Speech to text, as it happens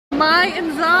My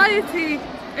anxiety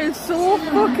is so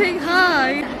fucking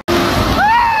high.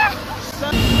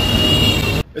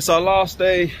 It's our last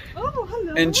day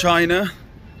in China.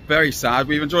 Very sad.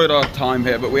 We've enjoyed our time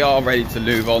here, but we are ready to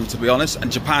move on, to be honest.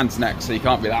 And Japan's next, so you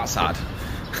can't be that sad.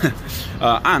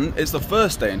 And it's the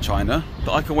first day in China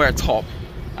that I can wear a top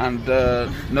and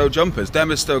no jumpers.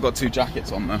 Dema's still got 2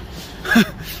 jackets on though.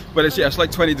 But it's, yeah, it's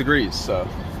like 20 degrees, so.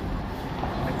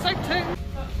 It's like 2.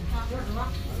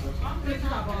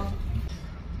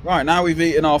 Right, now we've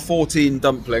eaten our 14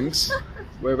 dumplings.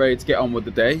 We're ready to get on with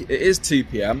the day. It is 2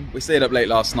 PM. We stayed up late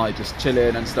last night just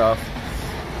chilling and stuff.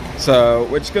 So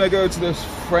we're just gonna go to this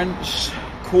French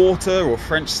quarter or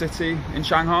French city in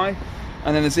Shanghai.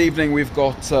 And then this evening we've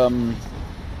got,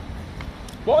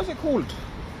 what is it called?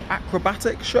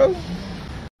 Acrobatic show?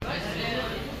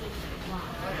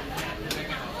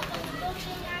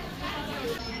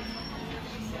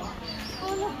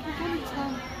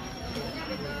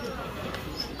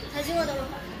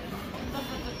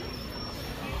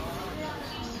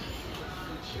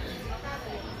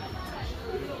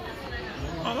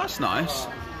 Oh, that's nice.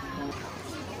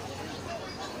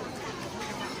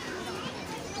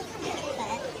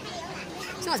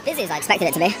 It's not as busy as I expected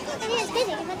it to be. It's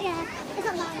busy, but yeah, it's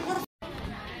not long.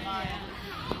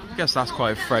 I guess that's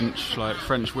quite French, like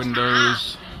French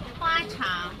windows.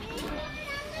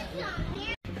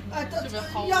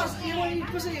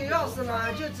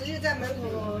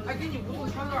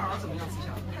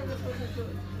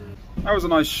 That was a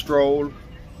nice stroll.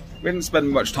 We didn't spend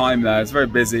much time there. It's very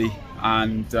busy,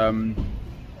 and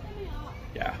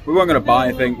yeah, we weren't going to buy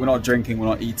anything. We're not drinking, we're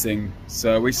not eating.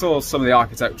 So we saw some of the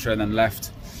architecture and then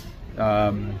left.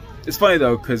 It's funny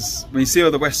though, because when you see all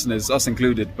the Westerners, us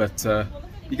included, but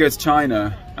you go to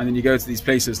China and then you go to these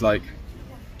places like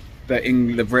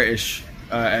the British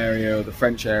area or the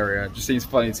French area. It just seems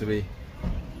funny to be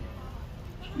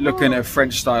looking at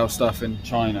French style stuff in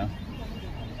China.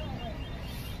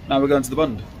 Now we're going to the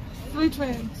Bund. 3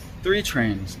 trains. 3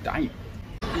 trains, damn.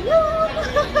 We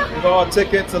got our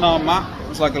tickets and our map. It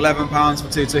was like £11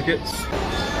 for 2 tickets.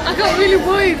 I got really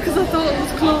worried because I thought it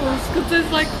was closed, because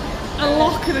there's like a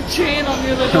lock and a chain on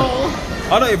the other door.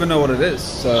 I don't even know what it is,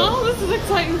 so. Oh, this is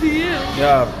exciting for you.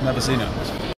 Yeah, I've never seen it.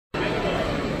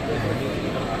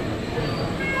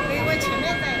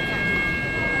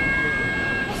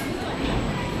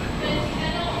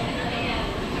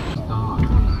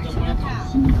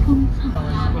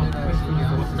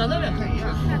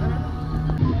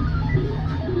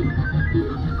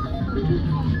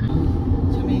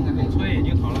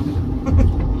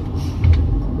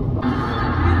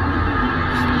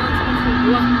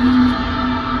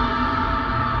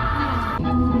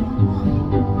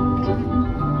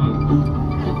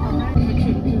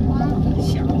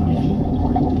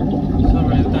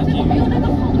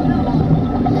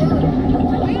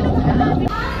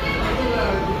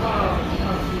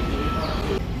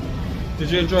 Did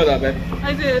you enjoy that, babe?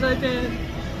 I did.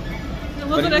 It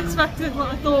wasn't expected what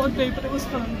I thought it would be, but it was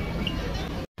fun.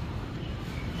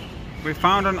 We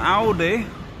found an Aldi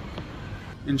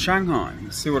in Shanghai.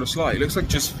 Let's see what it's like. It looks like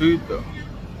just food though.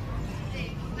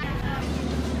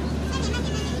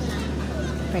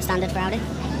 Pretty standard for Audi.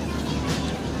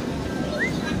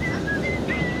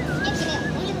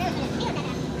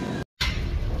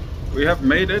 We have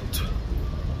made it.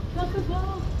 Circus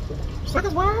World.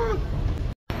 Circus World.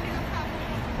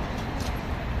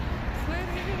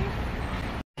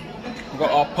 We've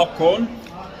got our popcorn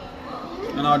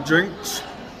and our drinks.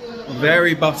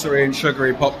 Very buttery and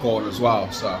sugary popcorn as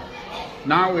well. So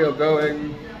now we are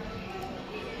going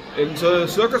into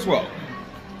Circus World.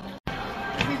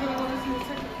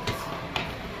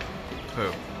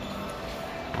 Who?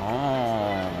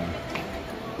 Oh.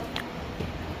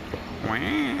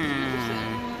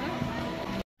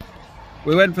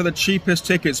 We went for the cheapest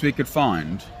tickets we could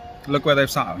find. Look where they've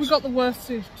sat us. We got the worst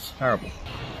seats. Terrible.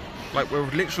 Like, we're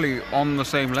literally on the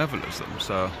same level as them,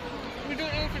 so. We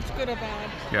don't know if it's good or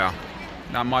bad. Yeah.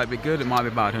 That might be good, it might be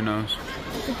bad, who knows.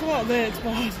 If we go out there, it's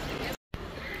bad.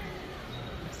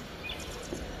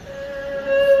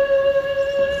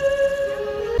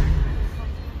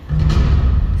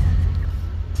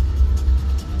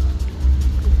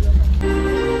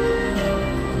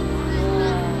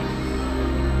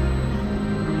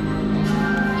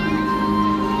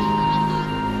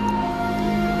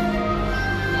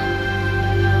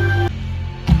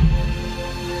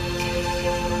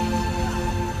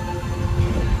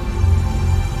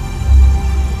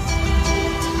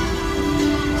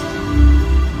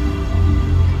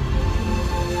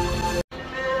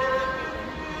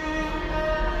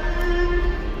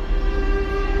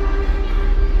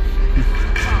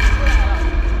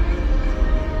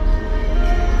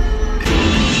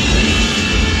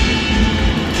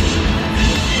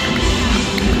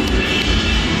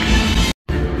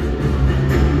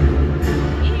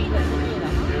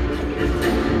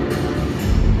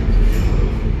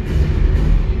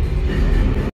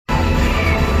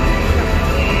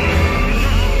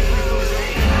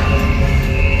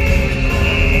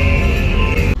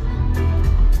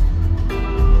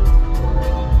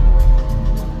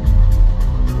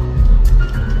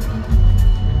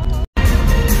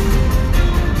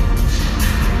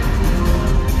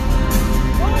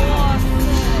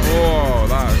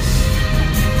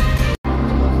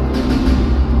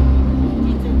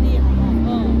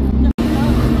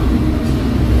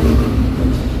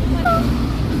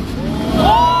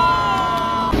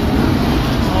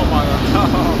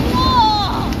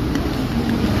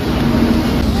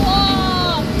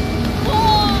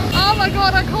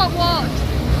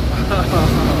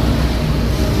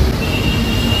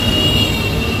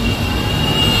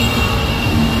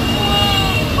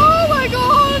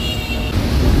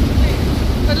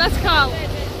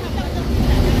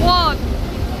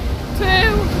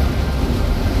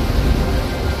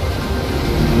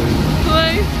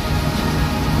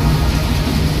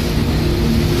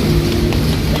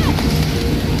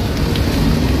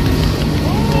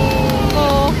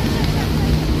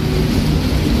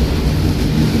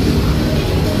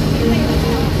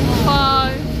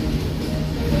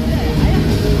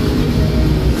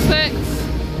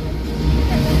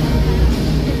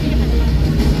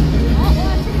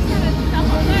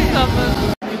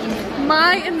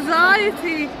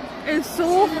 anxiety is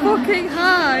so fucking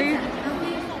high.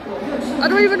 I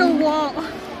don't even know what.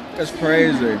 It's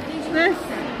crazy. This,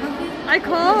 I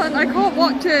can't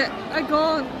watch it. I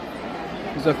can't.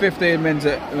 It's a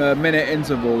 15-minute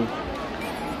interval,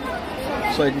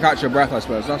 so you can catch your breath, I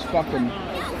suppose. That's fucking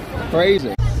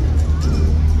crazy.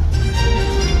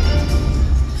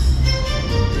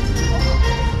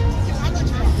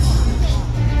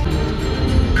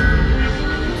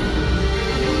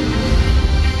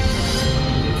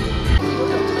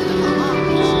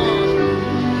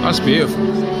 That's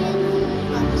beautiful.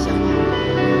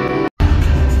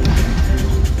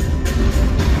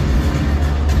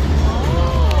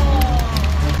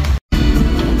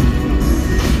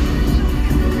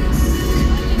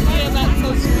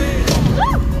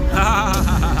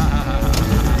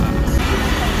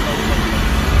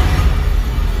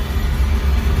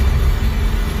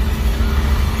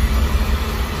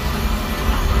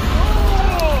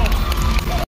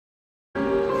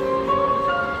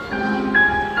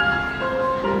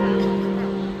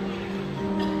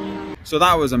 So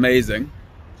that was amazing.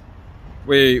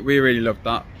 We really loved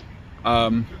that.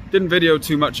 Didn't video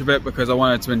too much of it because I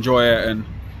wanted to enjoy it and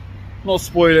not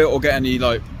spoil it or get any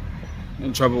like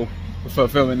in trouble for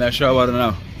filming their show. I don't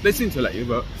know. They seem to let you,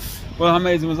 but well, how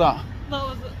amazing was that? That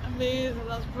was amazing.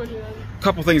 That's brilliant. A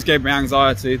couple of things gave me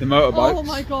anxiety. The motorbikes. Oh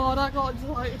my god, I got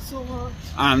excited so much.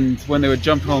 And when they were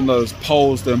jumping on those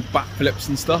poles doing backflips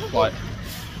and stuff, like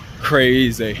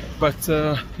crazy. But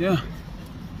yeah.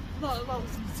 That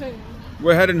was insane.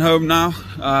 We're heading home now.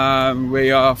 We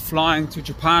are flying to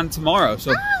Japan tomorrow,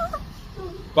 so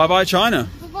bye bye China.